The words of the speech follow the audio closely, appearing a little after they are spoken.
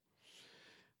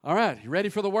All right, you ready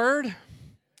for the word?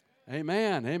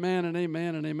 Amen, amen, and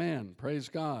amen, and amen. Praise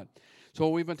God. So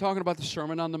we've been talking about the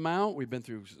Sermon on the Mount. We've been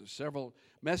through several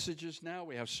messages now.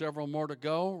 We have several more to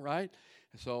go, right?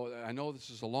 So I know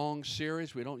this is a long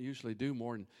series. We don't usually do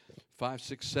more than 5,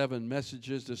 6, 7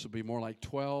 messages. This will be more like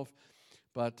 12.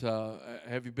 But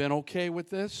have you been okay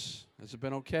with this? Has it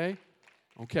been okay?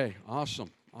 Okay, awesome,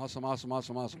 awesome, awesome,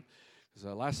 awesome, awesome. Because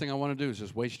the last thing I want to do is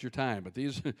just waste your time. But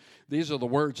these are the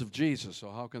words of Jesus, so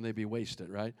how can they be wasted,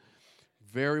 right?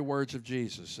 Very words of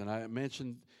Jesus. And I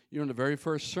mentioned, in the very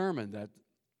first sermon that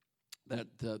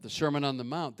the Sermon on the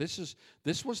Mount,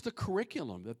 this was the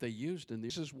curriculum that they used in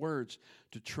these words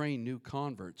to train new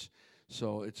converts.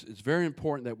 So it's very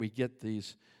important that we get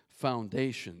these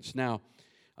foundations. Now,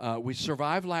 we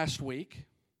survived last week.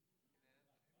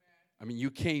 I mean,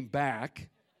 you came back.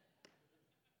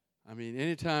 I mean,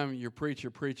 anytime your preacher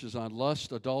preaches on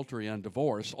lust, adultery, and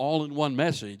divorce, all in one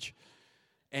message,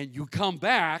 and you come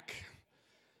back,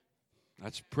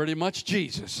 that's pretty much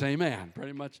Jesus. Amen.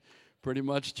 Pretty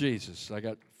much Jesus. I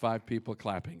got 5 people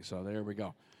clapping, so there we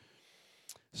go.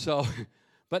 So,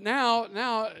 but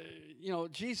now,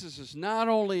 Jesus is not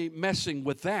only messing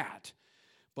with that,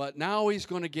 but now he's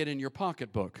going to get in your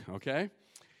pocketbook, okay?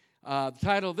 The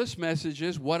title of this message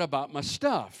is, What About My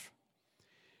Stuff?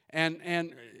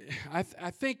 And I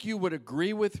think you would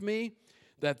agree with me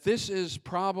that this is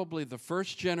probably the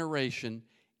first generation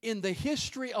in the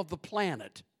history of the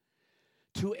planet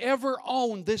to ever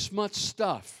own this much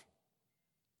stuff.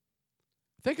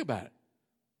 Think about it.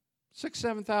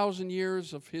 6,000, 7,000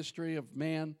 years of history of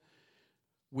man.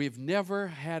 We've never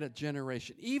had a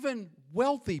generation, even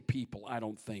wealthy people, I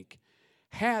don't think,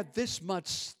 had this much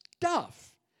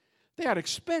stuff. They had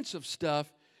expensive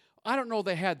stuff. I don't know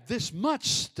they had this much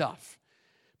stuff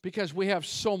because we have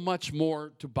so much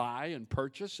more to buy and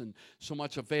purchase and so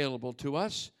much available to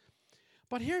us.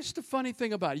 But here's the funny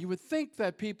thing about it. You would think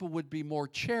that people would be more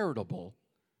charitable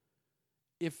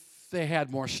if they had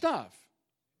more stuff.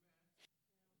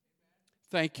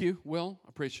 Thank you, Will.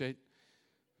 Appreciate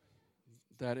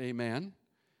that. Amen.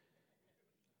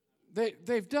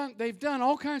 They've done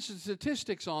all kinds of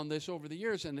statistics on this over the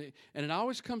years, and it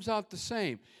always comes out the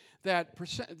same.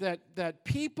 That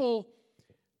people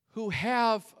who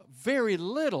have very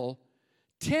little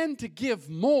tend to give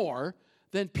more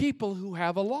than people who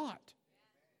have a lot.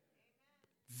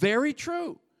 Very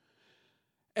true.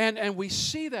 And we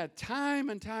see that time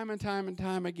and time and time and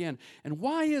time again. And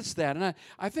why is that? And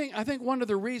I think one of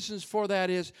the reasons for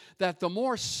that is that the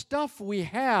more stuff we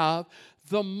have,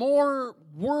 the more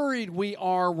worried we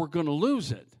are we're going to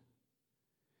lose it.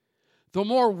 The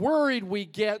more worried we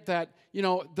get that,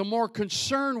 the more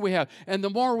concern we have, and the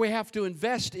more we have to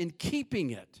invest in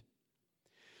keeping it.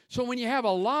 So when you have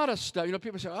a lot of stuff,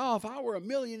 people say, oh, if I were a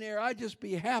millionaire, I'd just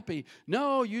be happy.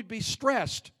 No, you'd be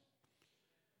stressed.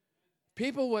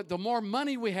 People, the more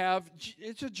money we have,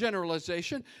 it's a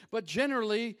generalization, but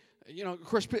generally, of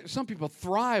course, some people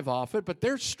thrive off it, but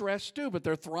they're stressed too, but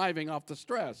they're thriving off the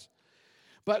stress.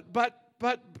 But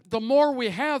the more we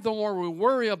have, the more we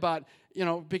worry about,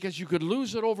 because you could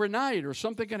lose it overnight or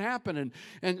something can happen.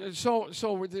 And so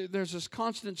there's this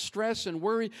constant stress and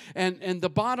worry. And the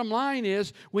bottom line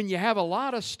is, when you have a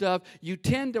lot of stuff, you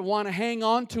tend to want to hang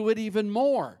on to it even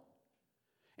more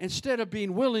instead of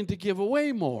being willing to give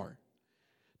away more.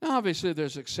 Now, obviously,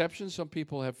 there's exceptions. Some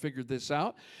people have figured this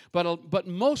out, but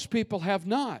most people have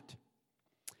not.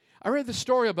 I read the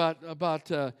story about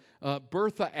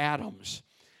Bertha Adams.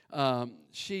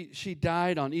 She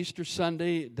died on Easter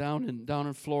Sunday down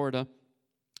in Florida,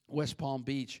 West Palm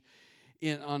Beach,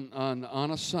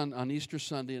 on Easter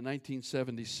Sunday in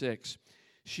 1976.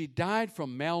 She died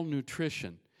from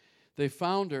malnutrition. They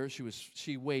found her.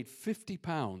 She weighed 50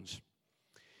 pounds.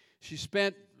 She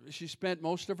spent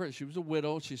most of her. She was a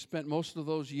widow. She spent most of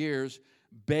those years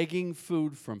begging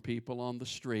food from people on the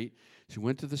street. She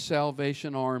went to the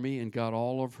Salvation Army and got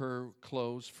all of her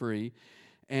clothes free,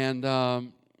 and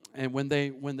when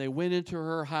they went into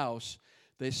her house,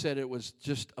 they said it was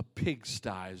just a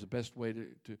pigsty. Is the best way to.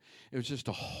 It was just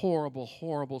a horrible,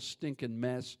 horrible, stinking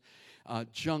mess.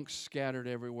 Junk scattered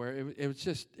everywhere. It was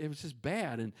just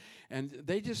bad, and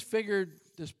they just figured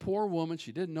this poor woman.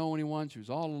 She didn't know anyone. She was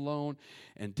all alone,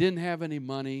 and didn't have any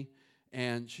money,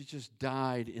 and she just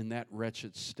died in that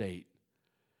wretched state.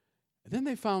 And then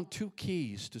they found 2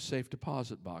 keys to safe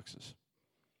deposit boxes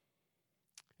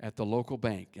at the local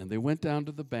bank. And they went down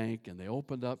to the bank, and they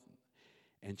opened up,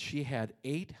 and she had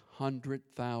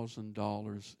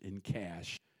 $800,000 in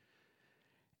cash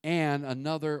and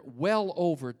another well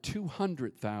over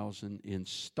 $200,000 in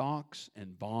stocks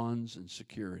and bonds and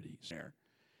securities there.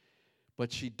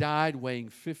 but she died weighing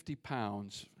 50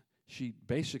 pounds. She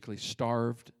basically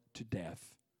starved to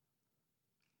death.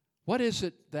 What is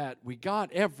it that we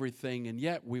got everything and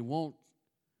yet we're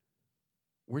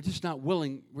just not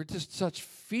willing, we're just such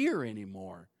fear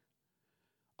anymore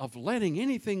of letting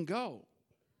anything go.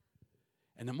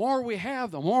 And the more we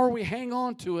have, the more we hang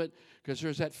on to it, because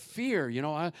there's that fear.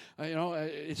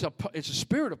 It's a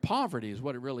spirit of poverty is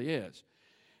what it really is.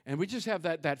 And we just have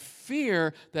that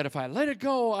fear that if I let it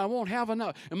go, I won't have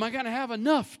enough. Am I going to have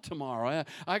enough tomorrow?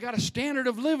 I got a standard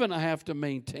of living I have to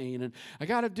maintain, and I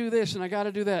got to do this and I got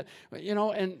to do that.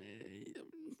 And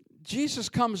Jesus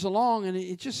comes along and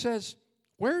he just says,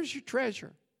 where's your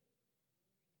treasure?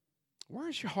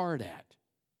 Where's your heart at?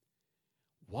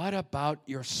 What about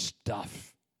your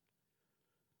stuff?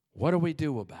 What do we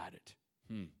do about it?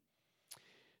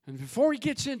 And before he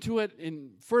gets into it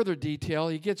in further detail,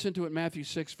 he gets into it in Matthew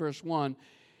 6, verse 1,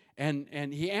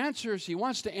 and he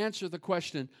wants to answer the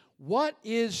question, what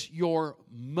is your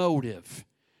motive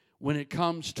when it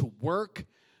comes to work,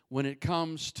 when it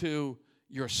comes to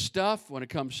your stuff, when it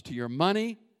comes to your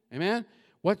money? Amen?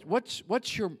 What's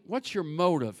your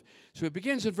motive? So it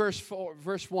begins in verse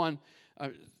 1,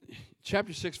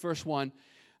 chapter 6, verse 1.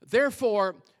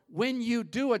 Therefore, when you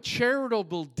do a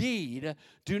charitable deed,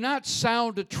 do not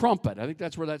sound a trumpet. I think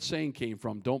that's where that saying came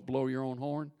from. Don't blow your own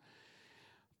horn.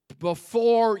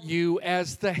 Before you,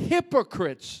 as the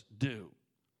hypocrites do.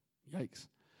 Yikes.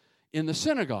 In the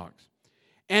synagogues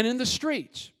and in the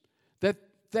streets,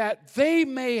 that they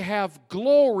may have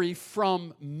glory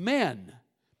from men.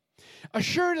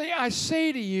 Assuredly, I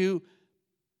say to you,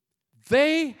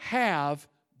 they have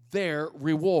their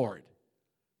reward.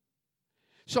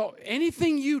 So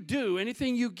anything you do,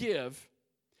 anything you give,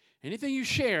 anything you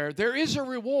share, there is a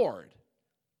reward.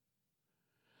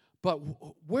 But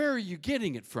where are you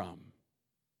getting it from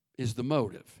is the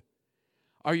motive.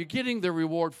 Are you getting the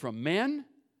reward from men,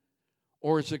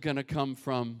 or is it going to come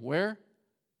from where?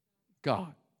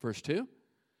 God. Verse 2.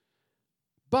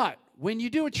 But when you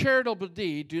do a charitable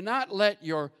deed, do not let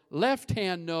your left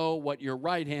hand know what your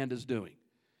right hand is doing.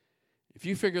 If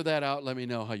you figure that out, let me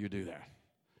know how you do that.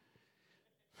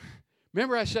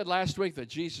 Remember I said last week that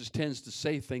Jesus tends to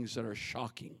say things that are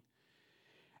shocking.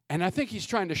 And I think he's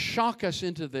trying to shock us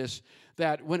into this,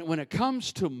 that when it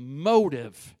comes to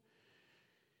motive,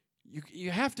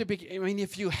 you have to be,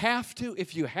 if you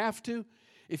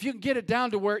can get it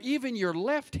down to where even your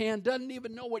left hand doesn't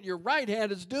even know what your right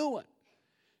hand is doing.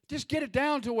 Just get it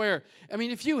down to where,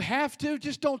 if you have to,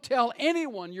 just don't tell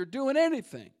anyone you're doing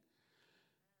anything.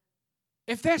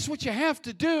 If that's what you have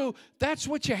to do, that's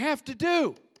what you have to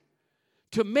do.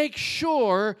 To make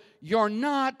sure you're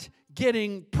not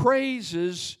getting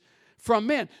praises from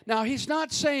men. Now, he's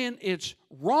not saying it's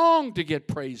wrong to get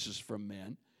praises from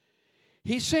men.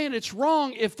 He's saying it's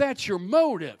wrong if that's your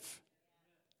motive.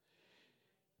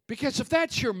 Because if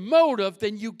that's your motive,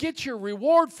 then you get your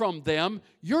reward from them,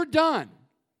 you're done.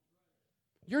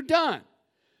 You're done.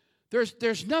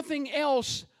 There's nothing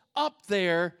else up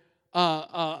there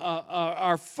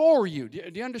for you.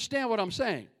 Do you understand what I'm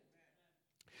saying?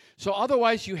 So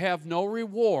otherwise you have no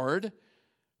reward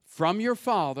from your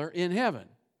Father in heaven.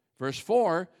 Verse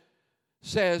 4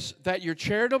 says that your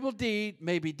charitable deed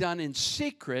may be done in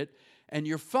secret, and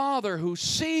your Father who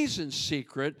sees in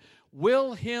secret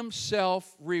will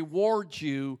himself reward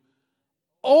you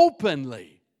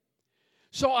openly.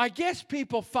 So I guess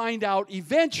people find out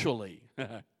eventually,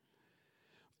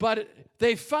 but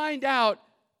they find out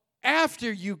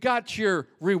after you got your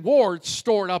reward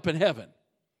stored up in heaven.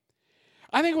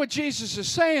 I think what Jesus is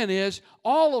saying is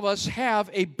all of us have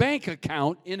a bank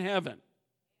account in heaven.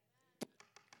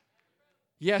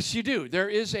 Yes, you do. There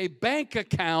is a bank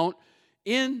account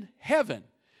in heaven.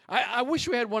 I wish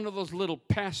we had one of those little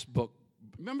passbook.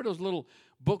 Remember those little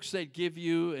books they'd give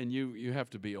you, and you have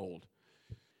to be old.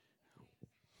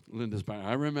 Linda's back.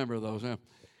 I remember those.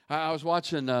 I was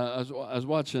watching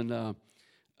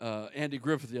Andy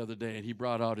Griffith the other day, and he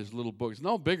brought out his little book. It's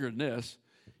no bigger than this.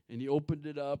 And he opened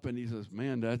it up, and he says,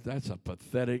 man, that's a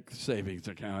pathetic savings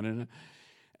account, isn't it?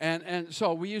 And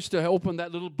so we used to open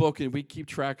that little book, and we keep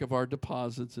track of our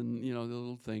deposits and, the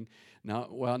little thing.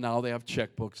 Now they have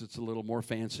checkbooks. It's a little more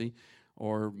fancy.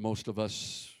 Or most of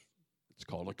us, it's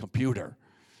called a computer.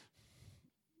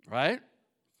 Right?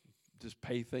 Just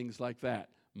pay things like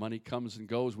that. Money comes and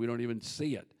goes. We don't even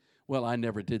see it. Well, I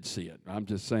never did see it. I'm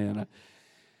just saying.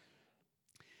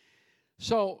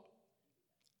 So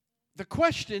the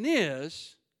question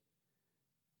is,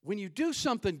 when you do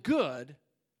something good,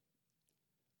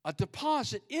 a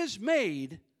deposit is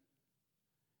made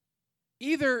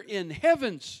either in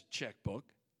heaven's checkbook,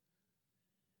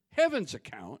 heaven's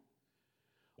account,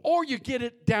 or you get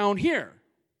it down here.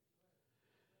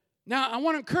 Now, I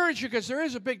want to encourage you because there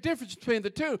is a big difference between the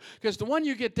two, because the one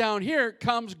you get down here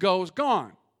comes, goes,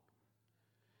 gone.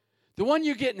 The one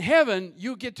you get in heaven,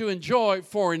 you get to enjoy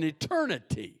for an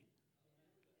eternity.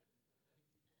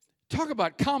 Talk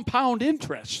about compound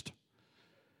interest.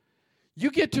 You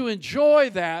get to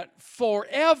enjoy that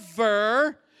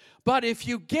forever, but if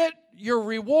you get your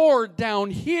reward down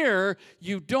here,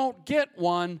 you don't get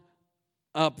one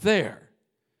up there.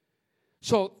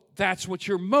 So that's what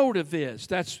your motive is.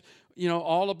 That's,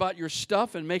 all about your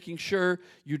stuff and making sure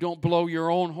you don't blow your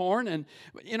own horn.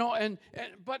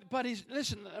 But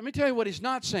listen, let me tell you what he's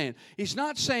not saying. He's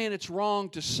not saying it's wrong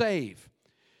to save.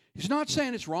 He's not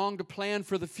saying it's wrong to plan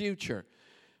for the future.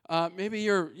 Maybe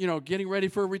you're, getting ready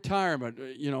for retirement,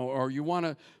 or you want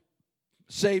to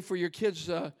save for your kids'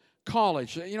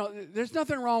 college. There's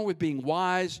nothing wrong with being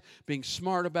wise, being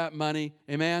smart about money.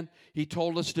 Amen? He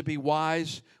told us to be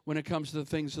wise when it comes to the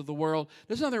things of the world.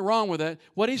 There's nothing wrong with that.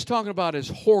 What he's talking about is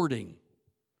hoarding.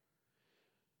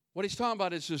 What he's talking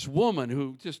about is this woman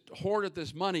who just hoarded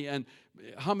this money, and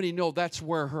how many know that's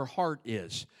where her heart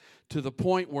is, to the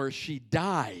point where she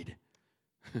died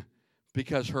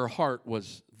because her heart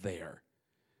was there.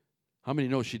 How many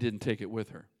know she didn't take it with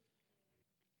her?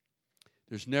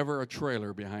 There's never a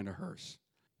trailer behind a hearse.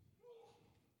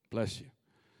 Bless you.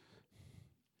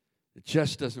 It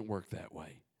just doesn't work that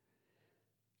way.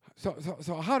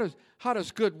 So how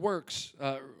does good works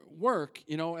work?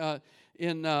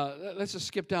 Let's just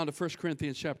skip down to 1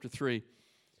 Corinthians chapter 3.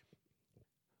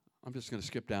 I'm just going to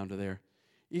skip down to there.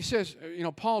 He says,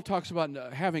 Paul talks about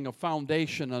having a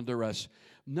foundation under us,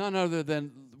 none other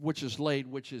than which is laid,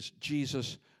 which is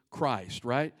Jesus Christ,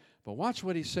 right? But watch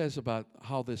what he says about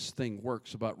how this thing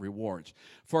works about rewards.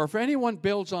 For if anyone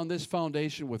builds on this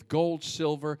foundation with gold,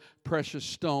 silver, precious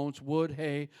stones, wood,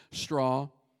 hay, straw.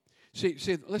 See,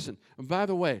 listen, and by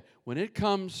the way, when it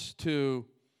comes to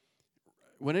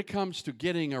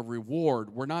getting a reward,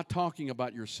 we're not talking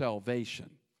about your salvation.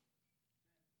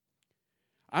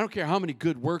 I don't care how many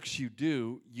good works you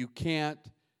do, you can't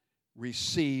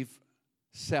receive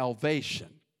salvation.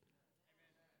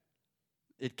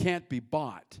 It can't be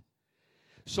bought.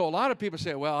 So a lot of people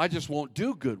say, well, I just won't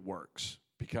do good works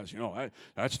because,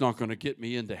 that's not going to get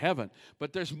me into heaven.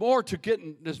 But there's more to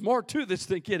this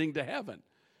than getting to heaven.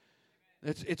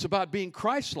 It's about being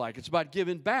Christ-like. It's about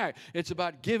giving back. It's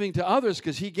about giving to others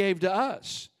because he gave to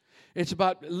us. It's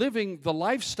about living the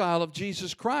lifestyle of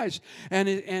Jesus Christ.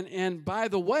 And by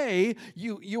the way,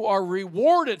 you are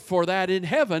rewarded for that in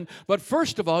heaven. But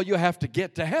first of all, you have to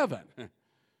get to heaven.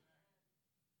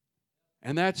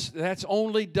 And that's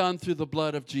only done through the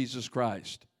blood of Jesus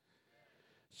Christ.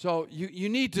 So you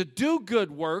need to do good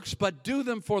works, but do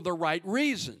them for the right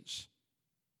reasons.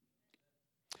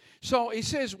 So he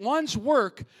says one's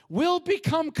work will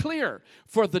become clear,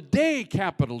 for the day,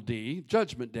 capital D,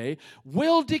 Judgment Day,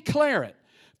 will declare it,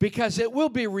 because it will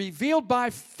be revealed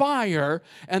by fire,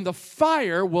 and the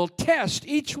fire will test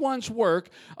each one's work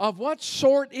of what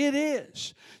sort it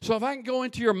is. So if I can go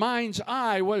into your mind's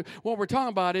eye, what we're talking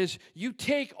about is you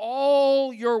take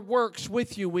all your works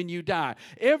with you when you die.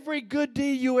 Every good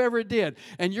deed you ever did,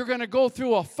 and you're going to go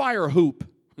through a fire hoop,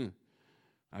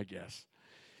 I guess.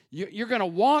 You're going to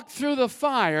walk through the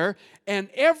fire, and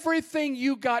everything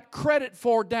you got credit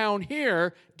for down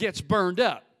here gets burned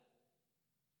up.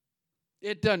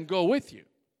 It doesn't go with you.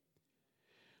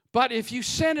 But if you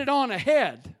send it on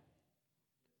ahead,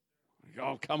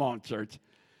 oh, come on, church.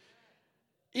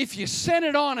 If you send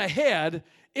it on ahead,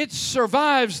 it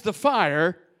survives the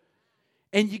fire,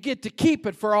 and you get to keep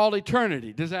it for all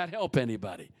eternity. Does that help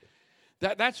anybody?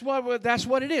 That's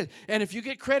what it is. And if you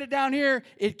get credit down here,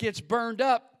 it gets burned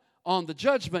up on the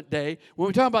Judgment Day. When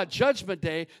we talk about Judgment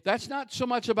Day, that's not so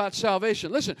much about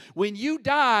salvation. Listen, when you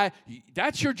die,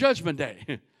 that's your Judgment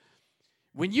Day.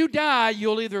 When you die,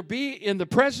 you'll either be in the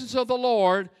presence of the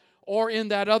Lord or in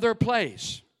that other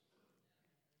place.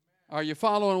 Are you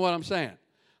following what I'm saying?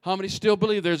 How many still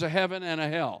believe there's a heaven and a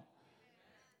hell?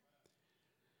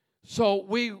 So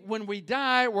when we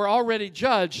die, we're already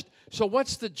judged. So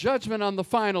what's the judgment on the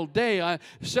final day?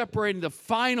 Separating the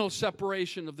final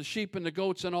separation of the sheep and the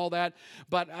goats and all that.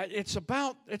 But it's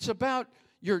about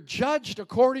you're judged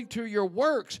according to your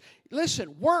works.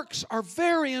 Listen, works are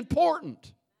very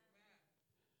important.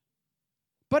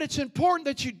 But it's important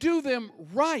that you do them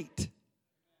right,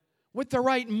 with the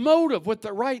right motive, with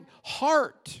the right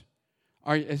heart.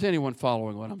 Is anyone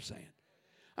following what I'm saying?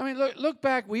 I mean, look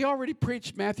back. We already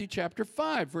preached Matthew chapter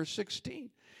 5, verse 16.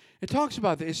 It talks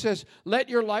about this. It says, let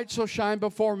your light so shine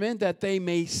before men that they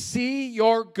may see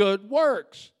your good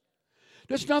works.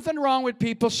 There's nothing wrong with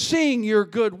people seeing your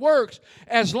good works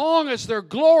as long as they're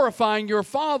glorifying your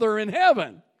Father in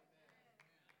heaven.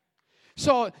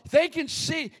 So they can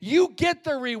see you get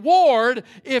the reward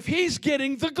if He's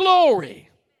getting the glory.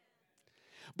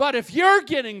 But if you're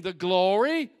getting the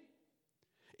glory,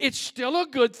 it's still a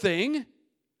good thing.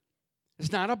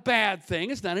 It's not a bad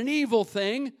thing. It's not an evil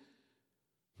thing.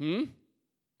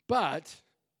 But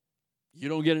you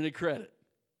don't get any credit.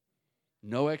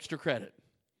 No extra credit.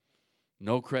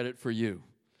 No credit for you.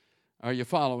 Are you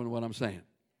following what I'm saying?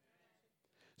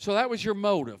 So that was your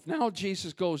motive. Now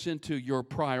Jesus goes into your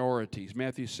priorities.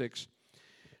 Matthew 6,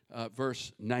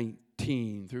 verse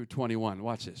 19 through 21.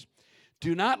 Watch this.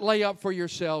 Do not lay up for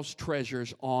yourselves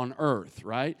treasures on earth,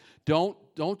 right? Don't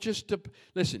just,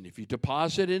 listen, if you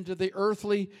deposit into the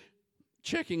earthly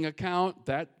checking account,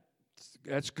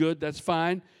 that's good, that's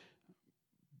fine,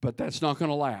 but that's not going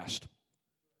to last.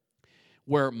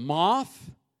 Where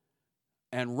moth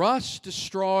and rust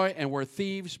destroy and where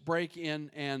thieves break in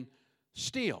and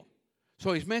steal.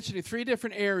 So he's mentioning three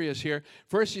different areas here.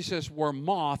 First he says where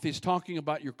moth, he's talking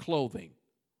about your clothing.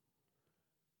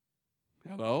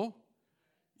 Hello?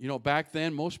 You know, back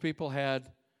then most people had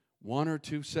one or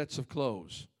two sets of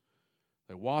clothes.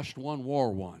 They washed one,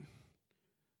 wore one.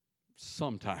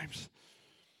 Sometimes.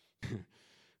 They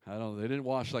didn't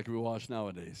wash like we wash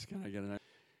nowadays. Can I get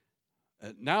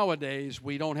an nowadays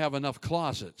we don't have enough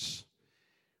closets.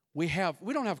 We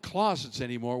don't have closets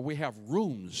anymore. We have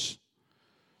rooms.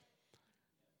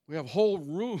 We have whole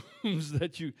rooms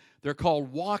they're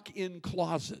called walk-in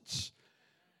closets.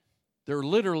 They're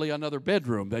literally another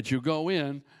bedroom that you go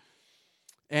in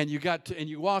and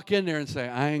you walk in there and say,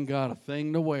 I ain't got a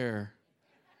thing to wear.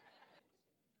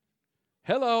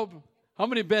 Hello. How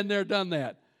many have been there, done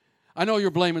that? I know you're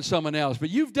blaming someone else, but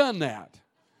you've done that.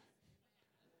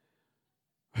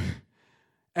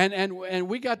 And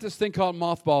we got this thing called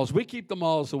mothballs. We keep the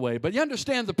moths away. But you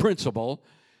understand the principle.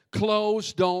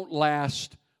 Clothes don't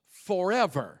last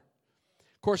forever.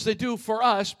 Of course, they do for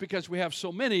us because we have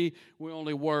so many. We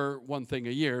only wear one thing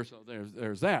a year, so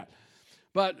there's that.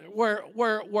 But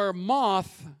where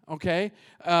moth,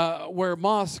 where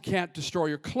moths can't destroy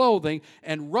your clothing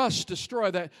and rust destroy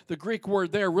that, the Greek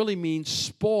word there really means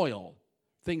spoil.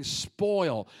 Things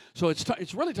spoil. So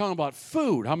it's really talking about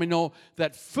food. How many know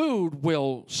that food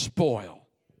will spoil?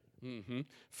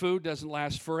 Food doesn't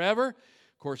last forever.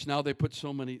 Of course, now they put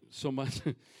so many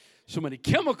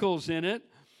chemicals in it.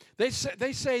 They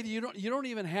say you don't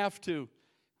even have to.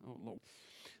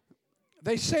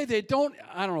 They say they don't.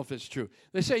 I don't know if it's true.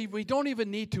 They say we don't even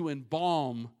need to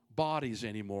embalm bodies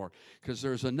anymore because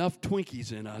there's enough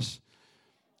Twinkies in us.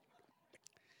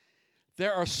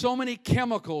 There are so many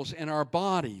chemicals in our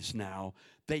bodies now,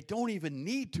 they don't even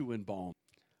need to embalm.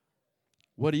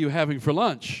 What are you having for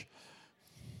lunch?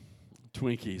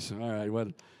 Twinkies. All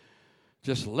right.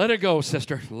 Just let it go,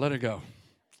 sister. Let it go.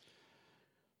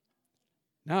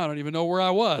 Now I don't even know where I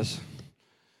was.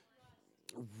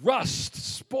 Rust,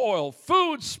 spoil,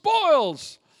 food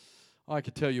spoils. Oh, I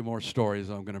could tell you more stories.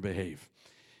 I'm going to behave.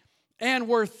 And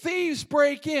where thieves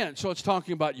break in. So it's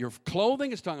talking about your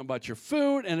clothing, it's talking about your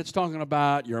food, and it's talking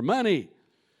about your money.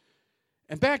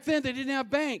 And back then, they didn't have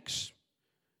banks,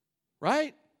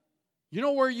 right? You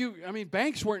know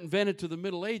banks weren't invented to the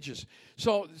Middle Ages.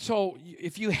 So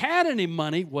if you had any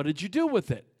money, what did you do with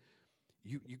it?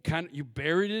 You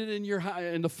buried it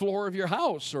in the floor of your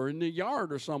house or in the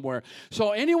yard or somewhere.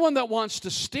 So anyone that wants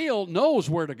to steal knows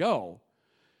where to go.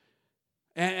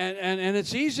 And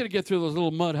it's easy to get through those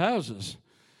little mud houses,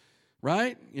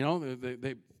 right? You know,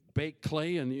 they bake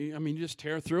clay and you just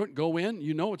tear through it and go in.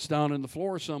 You know it's down in the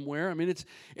floor somewhere. I mean,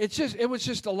 it was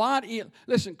just a lot.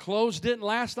 Listen, clothes didn't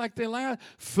last like they last.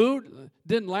 Food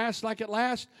didn't last like it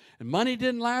lasts. And money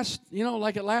didn't last,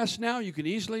 like it lasts now. You could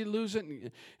easily lose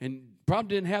it and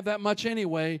probably didn't have that much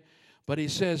anyway. But he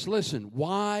says, listen,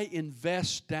 why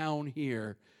invest down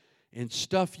here in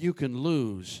stuff you can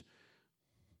lose?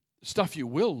 Stuff you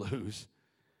will lose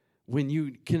when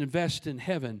you can invest in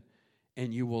heaven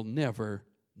and you will never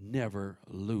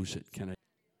lose it.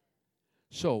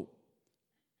 So,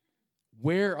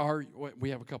 we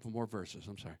have a couple more verses.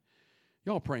 I'm sorry.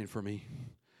 Y'all praying for me.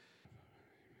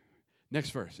 Next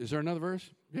verse. Is there another verse?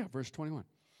 Yeah, verse 21.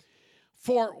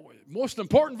 For, most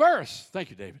important verse.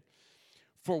 Thank you, David.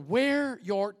 For where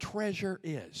your treasure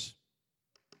is,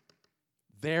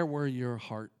 there will your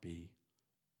heart be.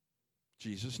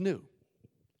 Jesus knew.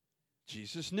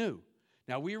 Jesus knew.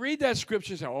 Now, we read that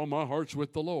scripture and say, oh, my heart's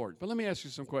with the Lord. But let me ask you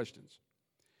some questions.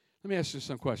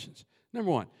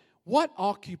 Number one, what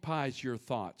occupies your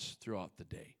thoughts throughout the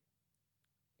day?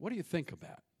 What do you think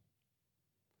about?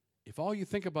 If all you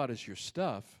think about is your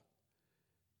stuff,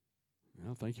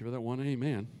 Well, thank you for that one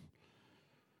amen.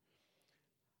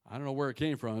 I don't know where it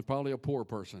came from. It's probably a poor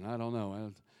person. I don't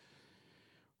know.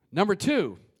 Number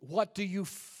 2, what do you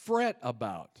fret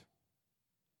about?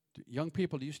 Young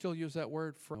people, do you still use that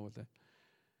word? Fret?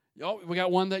 Oh, we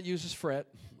got one that uses fret.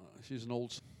 She's an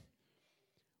old.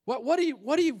 What do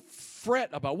you fret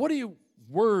about? What do you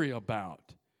worry about?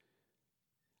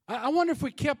 I wonder if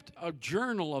we kept a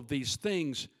journal of these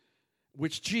things,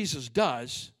 which Jesus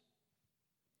does.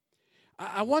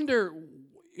 I wonder,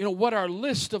 what our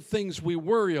list of things we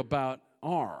worry about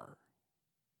are.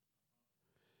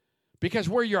 Because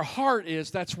where your heart is,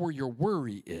 that's where your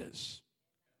worry is.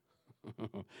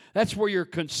 That's where your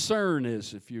concern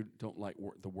is, if you don't like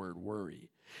the word worry.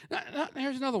 Now,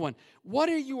 here's another one. What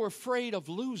are you afraid of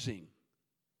losing?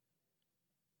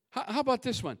 How about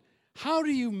this one? How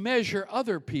do you measure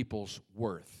other people's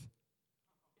worth?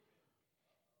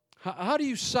 How do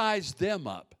you size them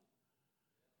up?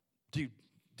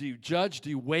 Do you judge?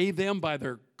 Do you weigh them by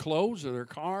their clothes or their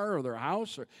car or their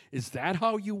house? Or is that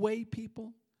how you weigh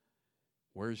people?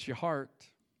 Where's your heart?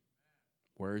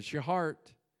 Where's your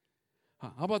heart?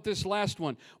 How about this last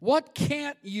one? What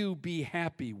can't you be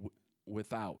happy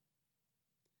without?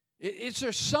 Is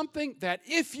there something that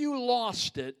if you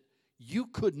lost it, you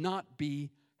could not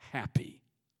be happy?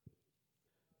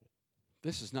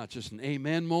 This is not just an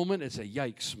amen moment, it's a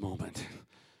yikes moment.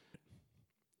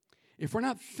 If we're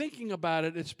not thinking about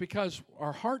it, it's because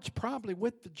our heart's probably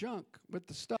with the junk, with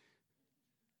the stuff.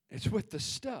 It's with the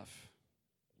stuff.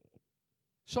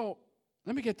 So,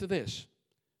 let me get to this.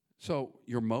 So,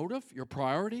 your motive, your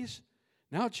priorities.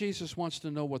 Now Jesus wants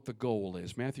to know what the goal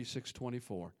is. Matthew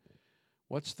 6:24.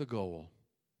 What's the goal?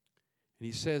 And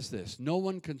he says this, no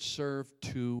one can serve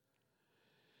two,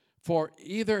 for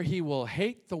either he will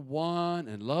hate the one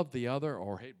and love the other,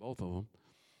 or hate both of them,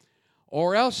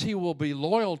 or else he will be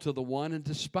loyal to the one and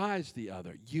despise the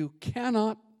other. You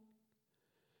cannot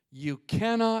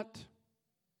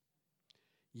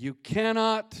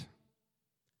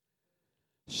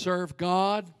serve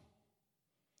God.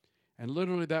 And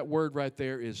literally that word right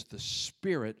there is the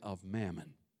spirit of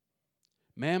mammon.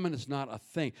 Mammon is not a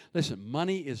thing. Listen,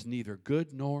 money is neither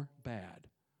good nor bad.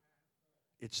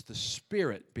 It's the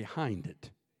spirit behind it.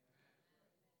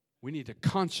 We need to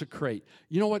consecrate.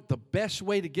 You know what? The best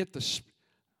way to get the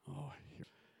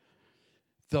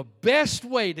best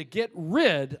way to get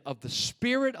rid of the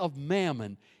spirit of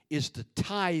mammon is to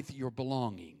tithe your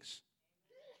belongings.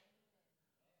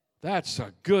 That's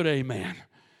a good amen.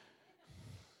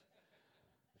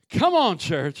 Come on,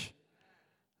 church.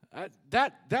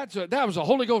 That was a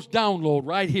Holy Ghost download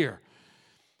right here.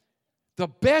 The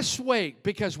best way,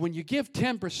 because when you give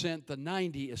 10%, the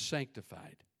 90 is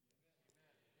sanctified.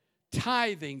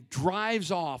 Tithing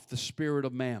drives off the spirit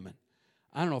of mammon.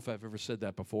 I don't know if I've ever said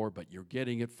that before, but you're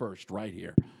getting it first right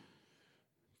here.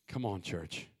 Come on,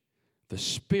 church. The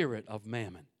spirit of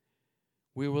mammon.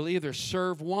 We will either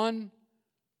serve one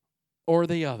or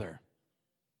the other.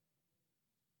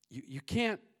 You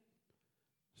can't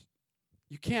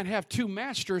have two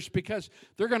masters because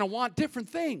they're going to want different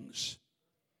things.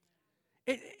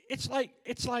 It's like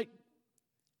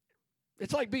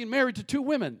being married to two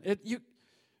women.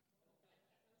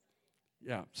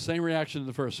 Same reaction to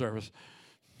the first service.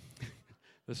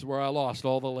 This is where I lost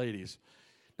all the ladies.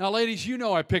 Now, ladies, you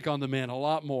know I pick on the men a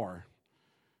lot more.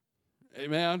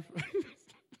 Amen?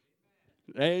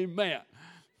 Amen.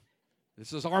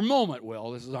 This is our moment,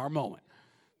 Will. This is our moment.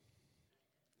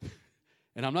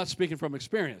 And I'm not speaking from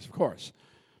experience, of course.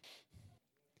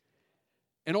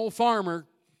 An old farmer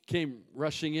came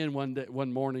rushing in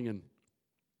one morning, and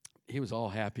he was all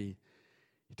happy.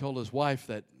 He told his wife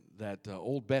that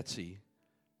old Betsy,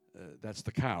 that's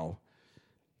the cow,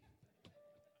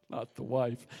 not the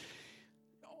wife.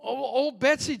 Old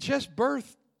Betsy just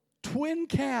birthed twin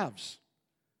calves,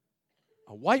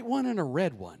 a white one and a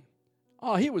red one.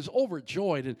 Oh, he was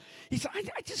overjoyed. And he said,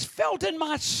 I just felt in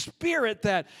my spirit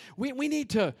that we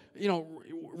need to,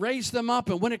 raise them up.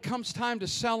 And when it comes time to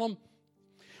sell them,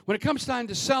 we're going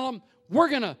to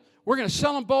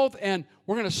sell them both, and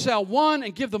we're going to sell one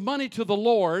and give the money to the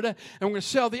Lord, and we're going to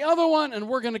sell the other one, and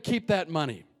we're going to keep that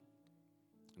money.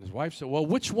 And his wife said, well,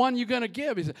 which one are you going to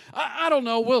give? He said, I don't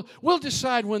know. We'll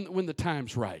decide when the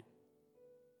time's right.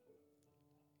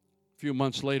 A few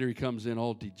months later, he comes in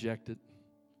all dejected.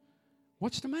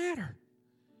 What's the matter?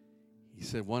 He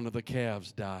said, one of the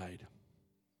calves died.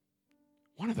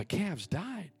 One of the calves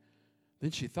died.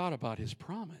 Then she thought about his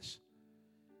promise.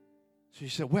 So she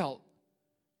said, well,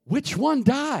 which one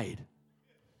died?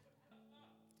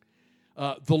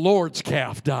 The Lord's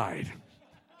calf died.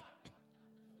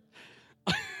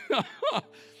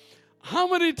 How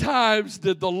many times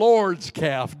did the Lord's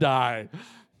calf die?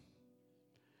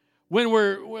 When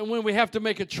we have to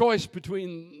make a choice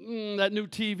between that new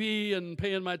TV and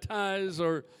paying my tithes,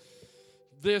 or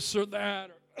this or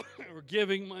that, or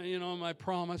giving my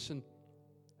promise, and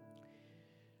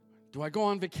do I go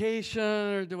on vacation,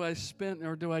 or do I spend,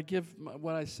 or do I give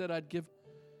what I said I'd give?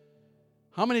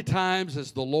 How many times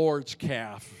has the Lord's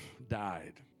calf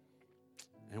died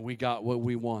and we got what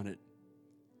we wanted?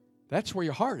 That's where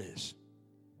your heart is.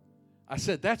 I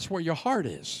said, that's where your heart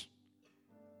is.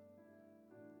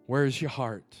 Where is your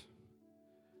heart?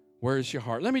 Where is your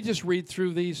heart? Let me just read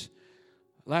through these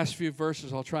last few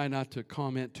verses. I'll try not to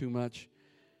comment too much.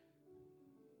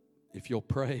 If you'll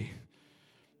pray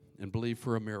and believe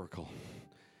for a miracle.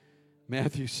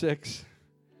 Matthew 6,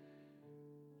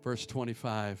 verse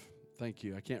 25. Thank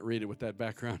you. I can't read it with that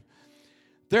background.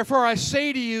 Therefore I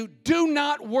say to you, do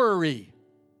not worry.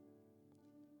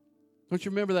 Don't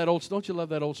you remember that old, don't you love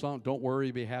that old song? Don't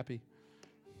worry, be happy.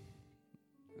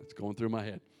 That's going through my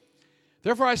head.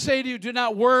 Therefore I say to you, do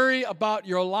not worry about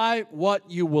your life,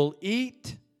 what you will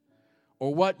eat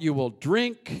or what you will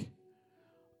drink,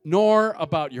 nor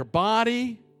about your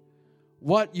body,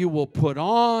 what you will put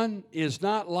on. Is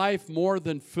not life more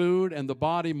than food, and the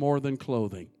body more than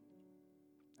clothing?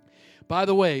 By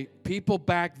the way, people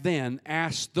back then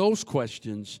asked those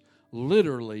questions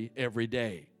literally every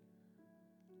day.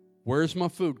 Where's my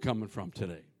food coming from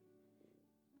today?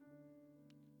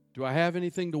 Do I have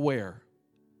anything to wear?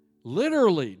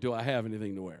 Literally, do I have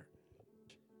anything to wear?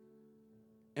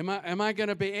 Am I going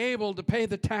to be able to pay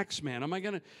the tax man? Am I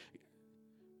going to?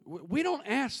 We don't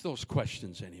ask those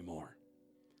questions anymore.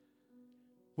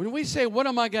 When we say, what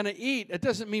am I going to eat? It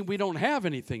doesn't mean we don't have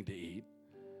anything to eat.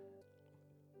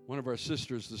 One of our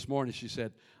sisters this morning, she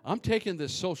said, I'm taking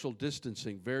this social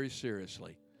distancing very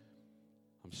seriously.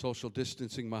 I'm social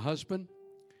distancing my husband.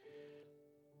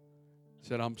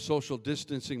 Said, I'm social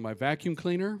distancing my vacuum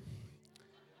cleaner,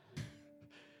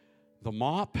 the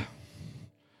mop.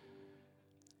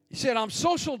 He said, I'm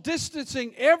social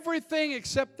distancing everything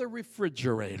except the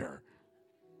refrigerator.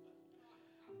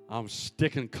 I'm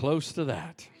sticking close to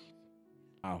that.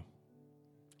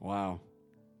 Wow.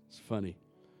 It's funny.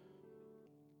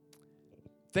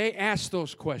 They asked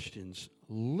those questions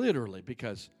literally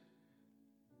because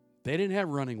they didn't have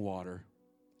running water.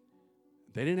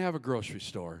 They didn't have a grocery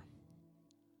store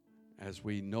as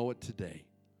we know it today.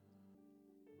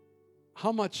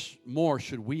 How much more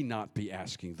should we not be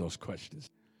asking those questions?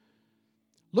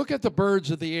 Look at the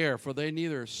birds of the air, for they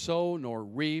neither sow nor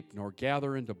reap nor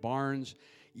gather into barns,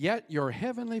 yet your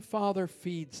heavenly Father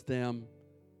feeds them.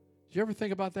 Did you ever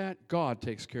think about that? God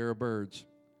takes care of birds.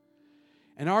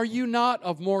 And are you not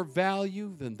of more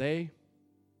value than they?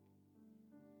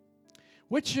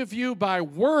 Which of you by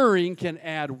worrying can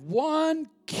add 1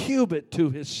 cubit to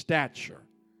his stature?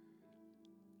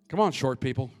 Come on, short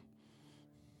people.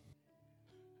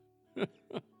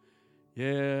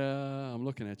 Yeah, I'm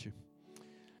looking at you.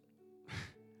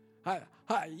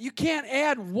 You can't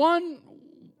add one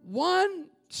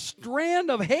strand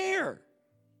of hair.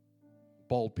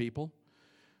 Bald people.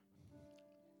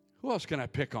 Who else can I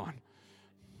pick on?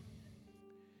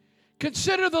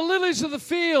 Consider the lilies of the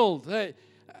field,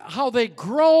 how they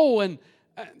grow, and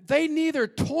they neither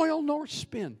toil nor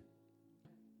spin.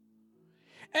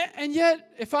 And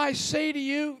yet, if I say to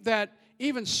you that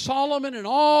even Solomon in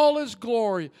all his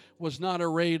glory was not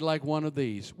arrayed like one of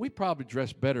these, we probably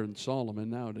dress better than Solomon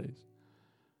nowadays.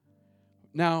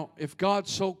 Now, if God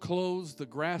so clothes the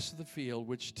grass of the field,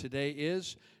 which today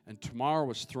is and tomorrow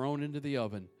was thrown into the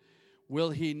oven,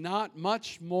 will he not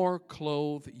much more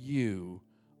clothe you,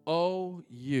 O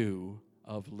you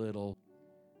of little?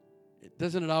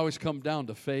 Doesn't it always come down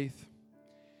to faith?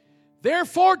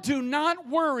 Therefore, do not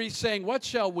worry, saying, what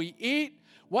shall we eat?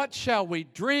 What shall we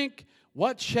drink?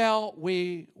 What shall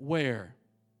we wear?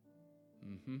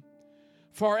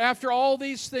 For after all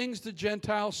these things the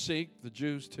Gentiles seek, the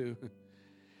Jews too.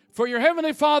 For your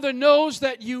heavenly Father knows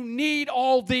that you need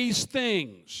all these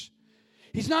things.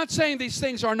 He's not saying these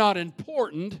things are not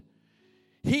important.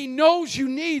 He knows you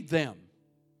need them.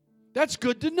 That's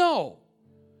good to know.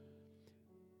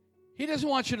 He doesn't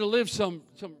want you to live some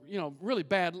really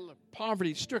bad,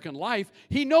 poverty-stricken life.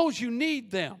 He knows you need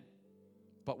them.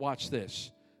 But watch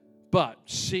this. But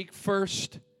seek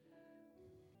first.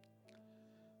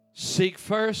 Seek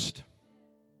first.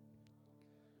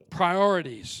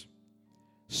 Priorities.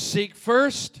 Seek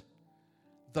first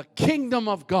the kingdom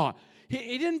of God.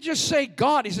 He didn't just say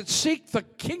God. He said seek the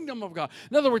kingdom of God.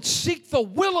 In other words, seek the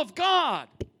will of God.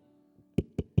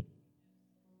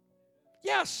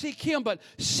 Yeah, seek Him, but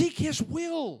seek His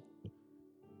will.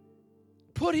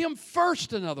 Put Him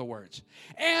first, in other words.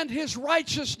 And His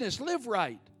righteousness. Live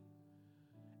right.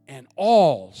 And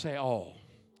all, say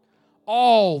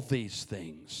all these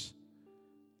things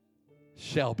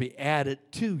shall be added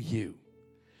to you.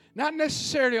 Not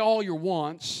necessarily all your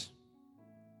wants,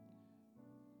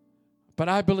 but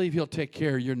I believe He'll take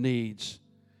care of your needs.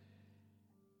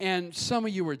 And some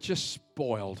of you are just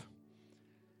spoiled.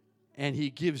 And He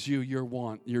gives you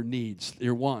your needs,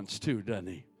 your wants too, doesn't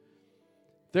He?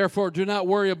 Therefore, do not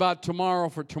worry about tomorrow,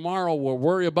 for tomorrow will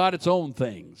worry about its own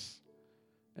things.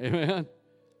 Amen?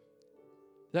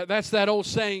 That's that old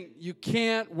saying, you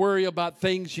can't worry about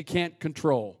things you can't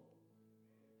control.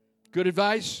 Good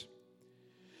advice?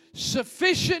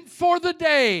 Sufficient for the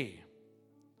day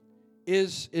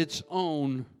is its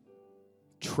own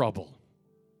trouble.